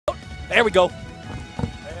There we go.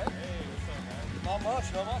 Not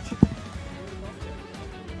much, not much.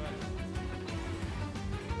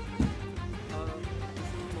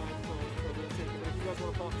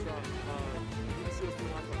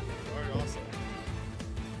 Very awesome.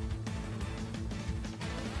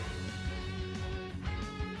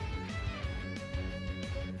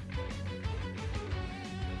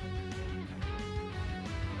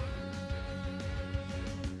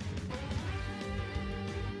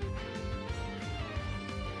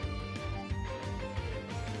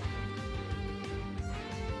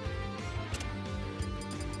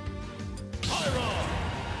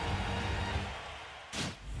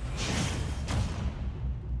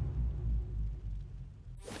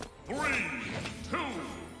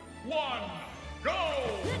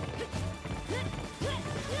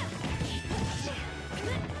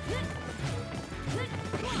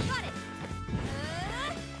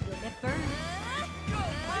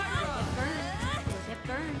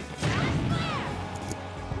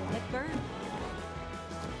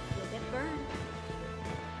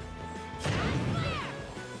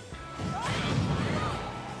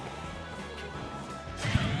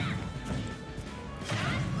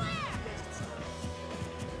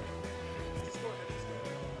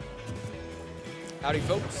 Howdy,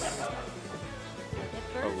 folks.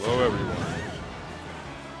 Hello, everyone.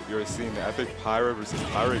 You're seeing the epic Pyra versus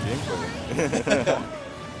Pyra gameplay.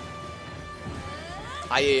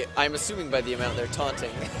 I'm assuming by the amount they're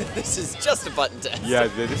taunting, this is just a button test. Yeah,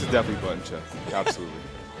 this is definitely button chess. Absolutely.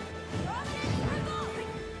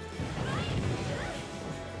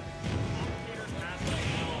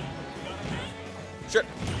 Sure.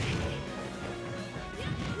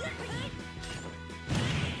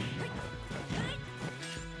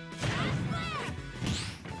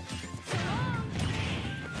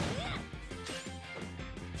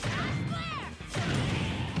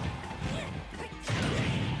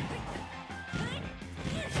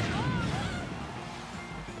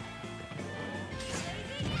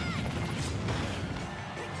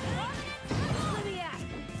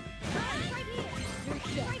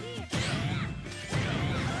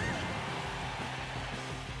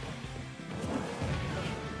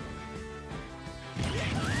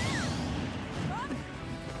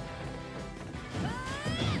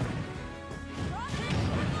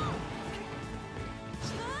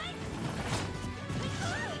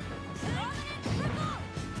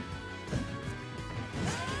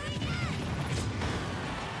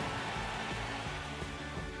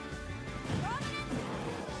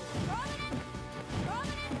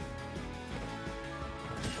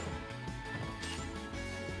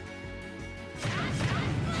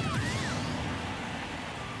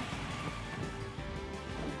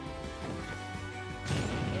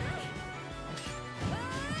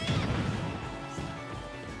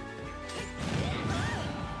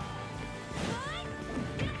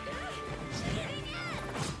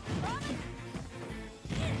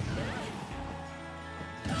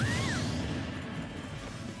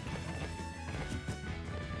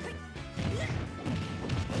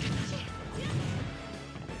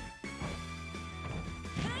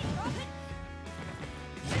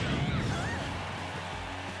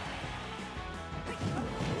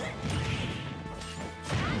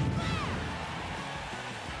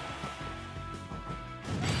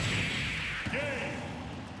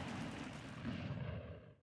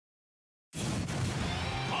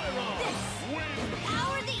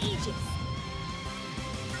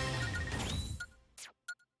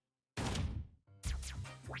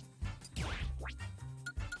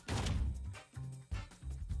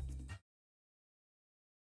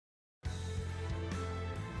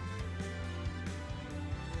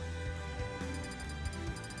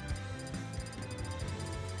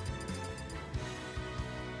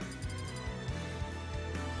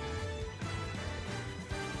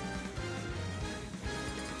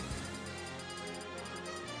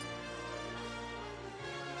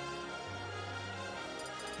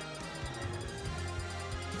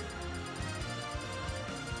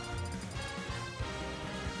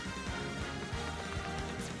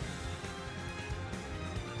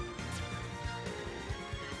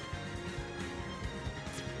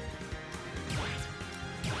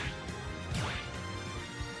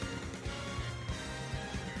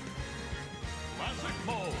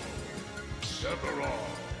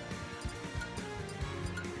 Sephiroth.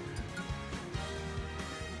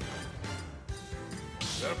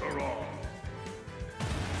 Sephiroth.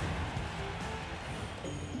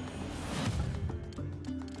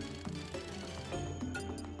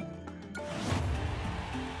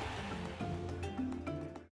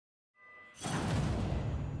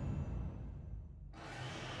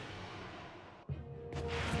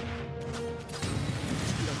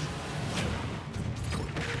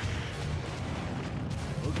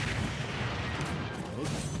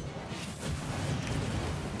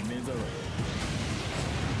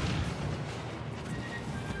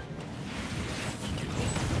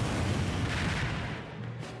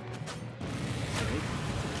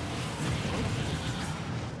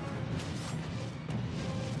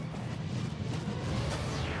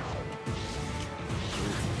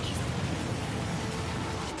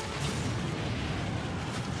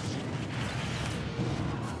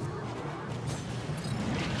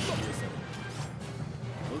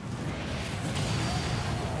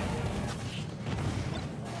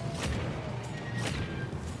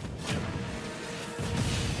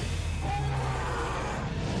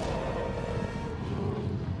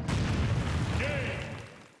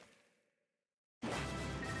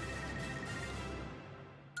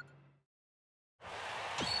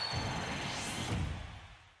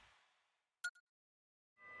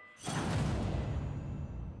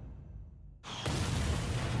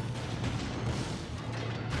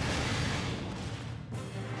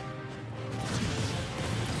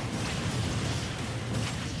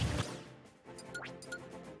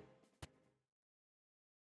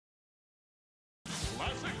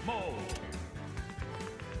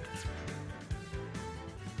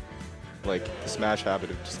 like the smash habit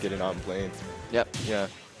of just getting on planes. Yep. Yeah.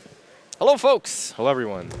 Hello, folks. Hello,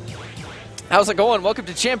 everyone. How's it going? Welcome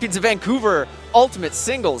to Champions of Vancouver Ultimate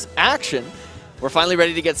Singles Action. We're finally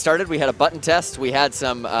ready to get started. We had a button test. We had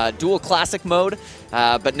some dual classic mode,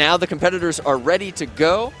 but now the competitors are ready to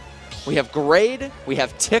go. We have Grade. We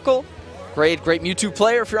have Tickle. Grade, great Mewtwo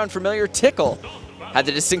player if you're unfamiliar. Tickle had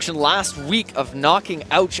the distinction last week of knocking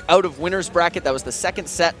Ouch out of winner's bracket. That was the second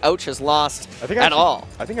set Ouch has lost all.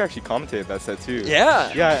 I think I actually commentated that set too.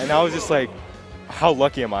 Yeah. Yeah, and I was just like, how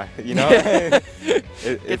lucky am I? You know?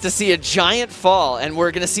 Get to see a giant fall, and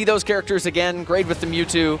we're going to see those characters again. Grade with the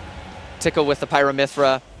Mewtwo, Tickle with the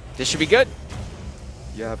Pyramithra. This should be good.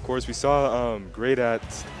 Yeah, of course. We saw Grade at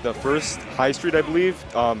the first High Street, I believe,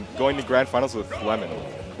 going to Grand Finals with Lemon,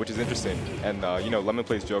 which is interesting. And, you know, Lemon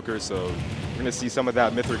plays Joker, so we're going to see some of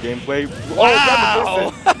that Mithra gameplay.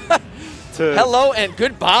 Wow! Oh, hello and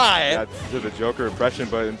goodbye. Yeah, to the Joker impression,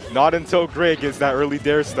 but not until Grade gets that early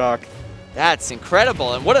dare stock. That's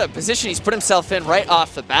incredible. And what a position he's put himself in right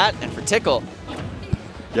off the bat. And for Tickle,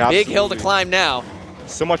 yeah, big hill to climb now.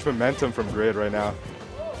 So much momentum from Grade right now.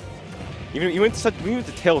 Even with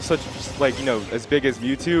the tail such, like, you know, as big as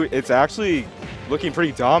Mewtwo, it's actually looking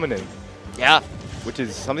pretty dominant. Yeah. Which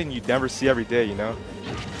is something you'd never see every day, you know?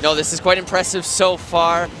 No, this is quite impressive so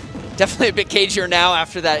far. Definitely a bit cagier now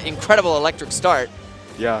after that incredible electric start.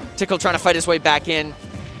 Yeah. Tickle trying to fight his way back in.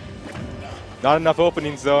 Not enough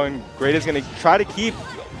openings, though, and Grade is going to try to keep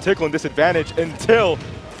Tickle in disadvantage until...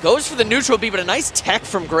 Goes for the neutral B, but a nice tech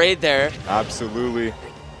from Grade there. Absolutely.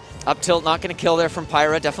 Up tilt, not going to kill there from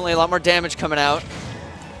Pyra. Definitely a lot more damage coming out.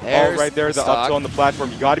 There's right there, the up tilt on the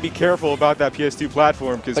platform. You got to be careful about that PS2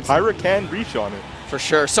 platform because Pyra can reach on it. For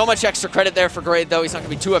sure. So much extra credit there for Grade, though. He's not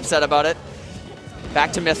going to be too upset about it.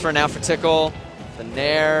 Back to Mithra now for Tickle. The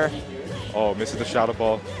Nair. Oh, misses the Shadow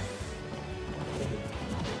Ball.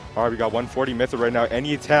 All right, we got 140 Mithra right now.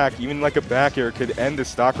 Any attack, even like a back air, could end the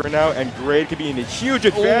stock right now, and Grade could be in a huge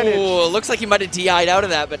advantage. Ooh, looks like he might have DI'd out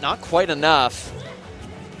of that, but not quite enough.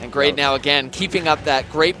 And Grade now, again, keeping up that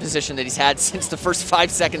great position that he's had since the first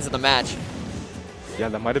 5 seconds of the match. Yeah,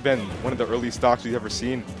 that might have been one of the early stocks we've ever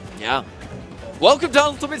seen. Yeah. Welcome to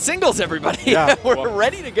Ultimate Singles, everybody. Yeah, We're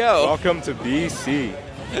ready to go. Welcome to BC.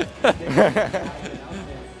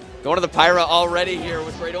 Going to the Pyra already here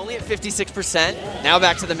with Grade only at 56%. Now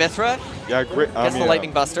back to the Mithra. Yeah, great. Gets the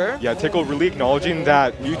Lightning Buster. Yeah, Tickle really acknowledging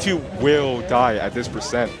that Mewtwo will die at this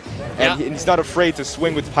percent. And he's not afraid to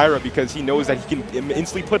swing with Pyra because he knows that he can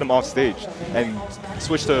instantly put him off stage and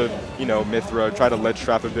switch to, you know, Mithra, try to ledge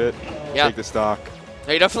trap a bit, take the stock.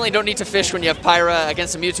 Now, you definitely don't need to fish when you have Pyra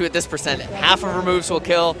against a Mewtwo at this percent. Half of her moves will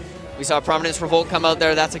kill. We saw Prominence Revolt come out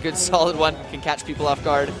there. That's a good solid one. Can catch people off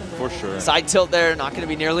guard. For sure. Side tilt there, not going to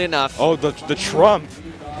be nearly enough. Oh, the trump.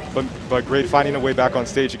 But Grade finding a way back on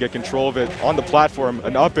stage to get control of it on the platform.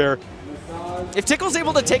 An up air. If Tickle's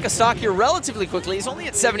able to take a stock here relatively quickly, he's only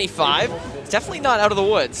at 75. It's definitely not out of the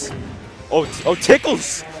woods. Oh,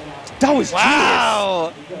 Tickle's. That was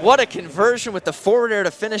wow! Genius. What a conversion with the forward air to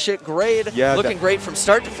finish it. Grade looking great from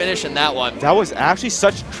start to finish in that one. That was actually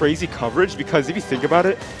such crazy coverage because if you think about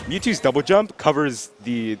it, Mewtwo's double jump covers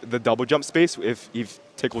the double jump space if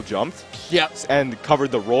Tickle jumped. Yeah. And covered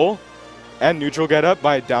the roll and neutral get up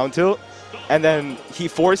by a down tilt. And then he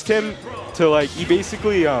forced him to, like, he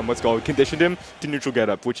basically, conditioned him to neutral get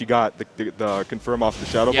up, which he got the confirm off the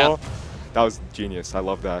Shadow Ball. That was genius. I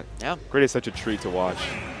love that. Yeah. Grade is such a treat to watch.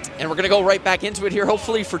 And we're going to go right back into it here.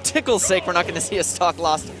 Hopefully, for Tickle's sake, we're not going to see a stock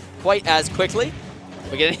lost quite as quickly.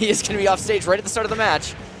 He is going to be off stage right at the start of the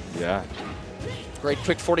match. Yeah. Great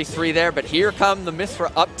quick 43 there, but here come the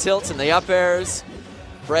Mithra up tilts and the up airs.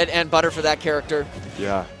 Bread and butter for that character.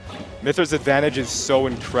 Yeah. Mithra's advantage is so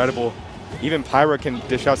incredible. Even Pyra can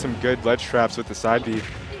dish out some good ledge traps with the side B.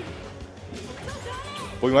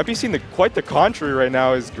 Well, we might be seeing quite the contrary right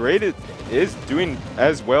now as Grade is doing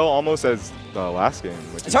as well almost as the last game.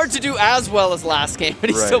 It's hard to do as well as last game, but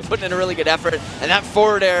he's still putting in a really good effort. And that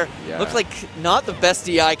forward air looked like not the best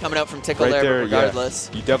DI coming out from Tickle there, but regardless.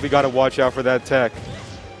 Yeah. You definitely got to watch out for that tech.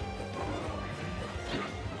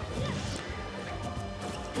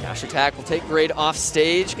 Dash attack will take Grade off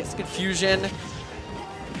stage, gets confusion.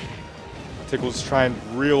 Tickle's trying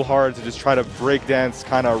real hard to just try to break dance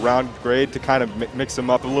kind of around Grade to kind of mix him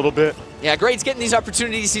up a little bit. Yeah, Grade's getting these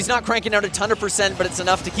opportunities. He's not cranking out a ton of percent, but it's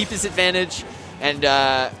enough to keep his advantage and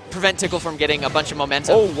prevent Tickle from getting a bunch of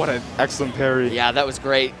momentum. Oh, what an excellent parry. Yeah, that was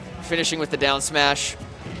great. Finishing with the down smash.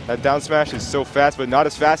 That down smash is so fast, but not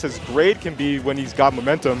as fast as Grade can be when he's got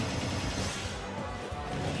momentum.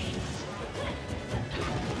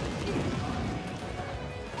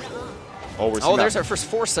 Oh, there's our first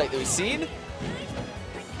foresight that we've seen.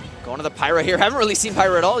 Going to the Pyra here. Haven't really seen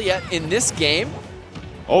Pyra at all yet in this game.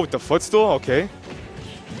 Oh, with the footstool? Okay.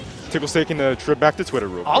 Tickle's taking a trip back to Twitter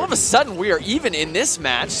real quick. All of a sudden, we are even in this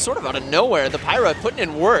match, sort of out of nowhere. The Pyra putting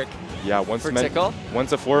in work. Yeah, once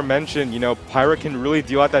aforementioned, you know, Pyra can really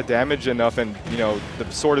deal out that damage enough, and, you know, the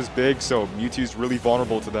sword is big, so Mewtwo's really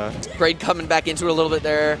vulnerable to that. Grade coming back into it a little bit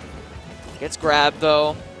there. Gets grabbed,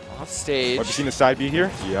 though, off stage. Have you seen the side B here?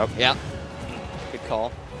 Yep. Yeah. Good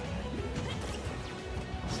call.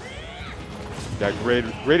 Yeah,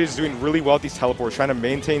 Grade is doing really well with these teleports, trying to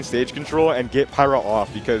maintain stage control and get Pyra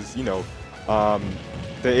off because, you know,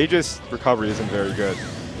 the Aegis recovery isn't very good.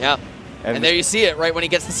 Yeah. And there you see it, right when he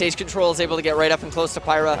gets the stage control, is able to get right up and close to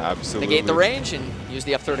Pyra. Absolutely. Negate the range and use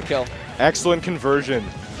the up throw to kill. Excellent conversion.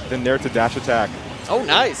 Then there to dash attack. Oh,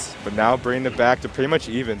 nice. But now bringing it back to pretty much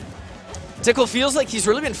even. Tickle feels like he's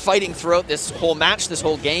really been fighting throughout this whole match, this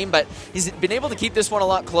whole game, but he's been able to keep this one a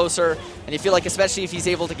lot closer. And you feel like, especially if he's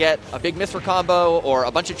able to get a big Mithra combo or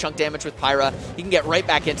a bunch of chunk damage with Pyra, he can get right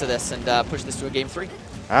back into this and push this to a game 3.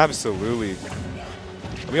 Absolutely.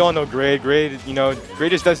 We all know Grade, you know,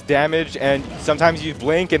 Grade just does damage, and sometimes you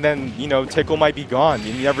blink, and then, you know, Tickle might be gone.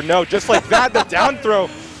 You never know. Just like that, the down throw.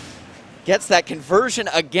 Gets that conversion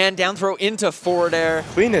again, down throw into forward air.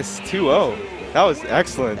 Cleanest 2-0. That was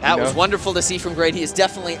excellent. That was wonderful to see from Grade. He is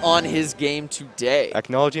definitely on his game today.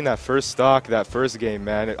 Acknowledging that first stock, that first game,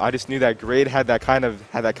 man. I just knew that Grade had that kind of,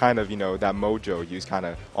 you know, that mojo. He was kind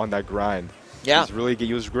of on that grind. Yeah.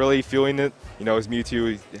 He was really feeling it. You know, his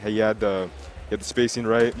Mewtwo, he had the spacing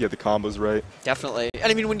right, he had the combos right. Definitely. And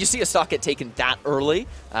I mean, when you see a stock get taken that early,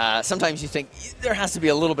 sometimes you think there has to be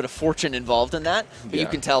a little bit of fortune involved in that. But you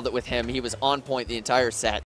can tell that with him, he was on point the entire set.